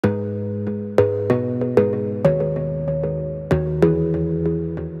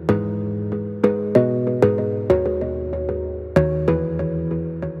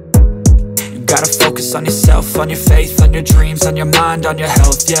on yourself, on your faith, on your dreams, on your mind, on your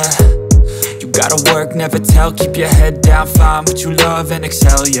health, yeah. You gotta work, never tell, keep your head down, find what you love and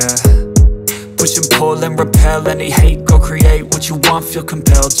excel, yeah. Push and pull and repel any hate, go create what you want, feel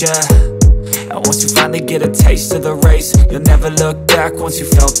compelled, yeah. And once you finally get a taste of the race, you'll never look back once you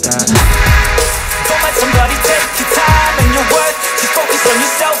felt that. Don't let somebody take your time and your worth, just focus on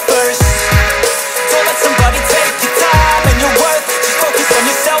yourself first. Don't let somebody take your time and your worth, just focus on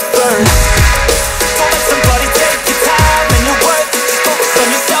yourself first. Don't let somebody take your time and your worth, just focus on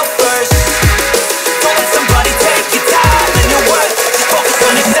yourself first. Don't let somebody take your time and your worth, just focus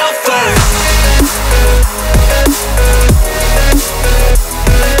on yourself first.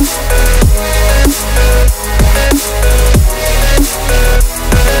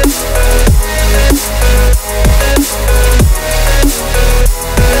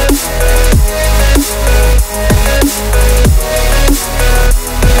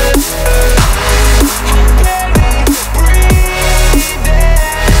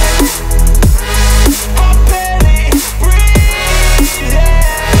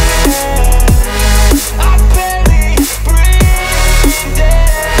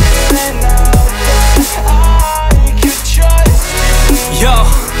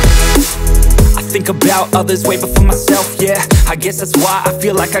 About others way before myself, yeah. I guess that's why I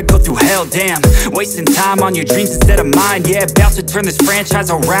feel like I go through hell, damn. Wasting time on your dreams instead of mine, yeah. About to turn this franchise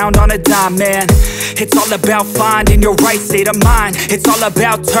around on a dime, man. It's all about finding your right state of mind. It's all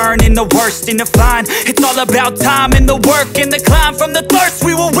about turning the worst into fine. It's all about time and the work and the climb. From the thirst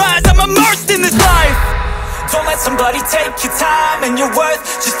we will rise, I'm immersed in this life. Don't let somebody take your time and your worth,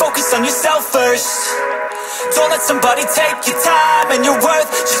 just focus on yourself first. Don't let somebody take your time and your worth,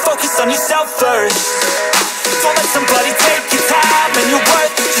 just focus on yourself first. Don't let somebody take your time and your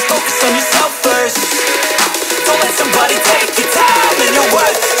worth, just focus on yourself first. Don't let somebody take your time and your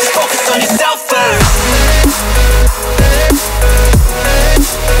worth, just focus on yourself first.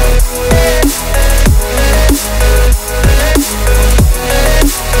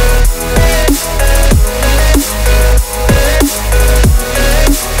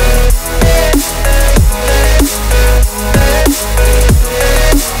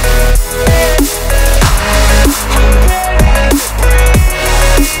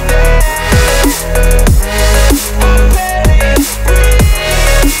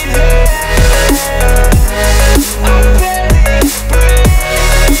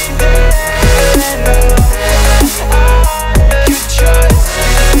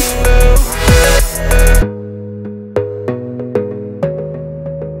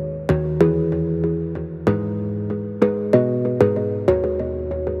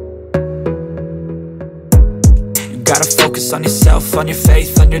 On yourself, on your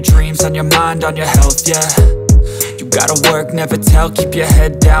faith, on your dreams, on your mind, on your health, yeah. You gotta work, never tell, keep your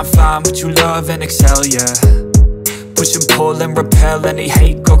head down, find what you love and excel, yeah. Push and pull and repel any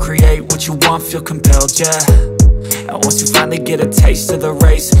hate, go create what you want, feel compelled, yeah. And once you finally get a taste of the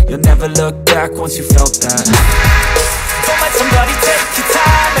race, you'll never look back once you felt that. Don't let somebody take your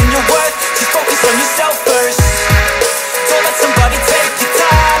time and your worth, just focus on yourself first. Don't let somebody take your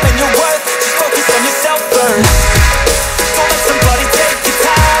time and your worth, just focus on yourself first. Don't let somebody take your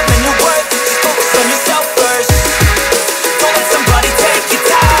time and your worth, just focus on yourself first. Don't let somebody take your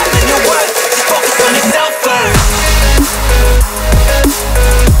time and your worth, just focus on yourself first.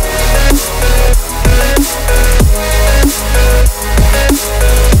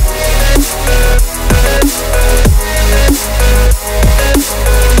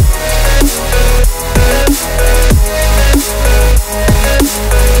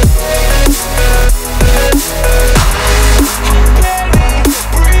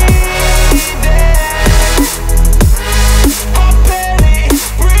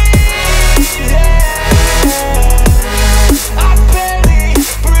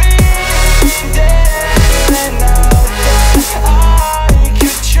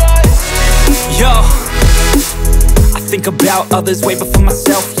 Think about others way before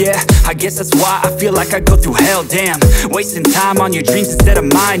myself, yeah. I guess that's why I feel like I go through hell, damn. Wasting time on your dreams instead of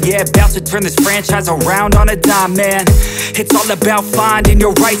mine, yeah. About to turn this franchise around on a dime, man. It's all about finding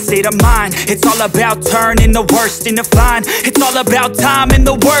your right state of mind. It's all about turning the worst into fine. It's all about time and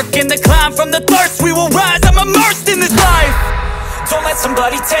the work and the climb. From the thirst we will rise, I'm immersed in this life. Don't let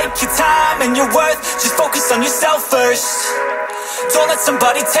somebody take your time and your worth, just focus on yourself first. Don't let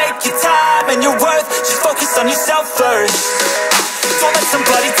somebody take your time and your worth, just focus on yourself first. Don't let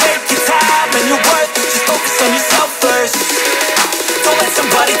somebody take your time and your worth, just focus on yourself first. Don't let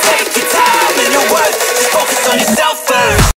somebody take your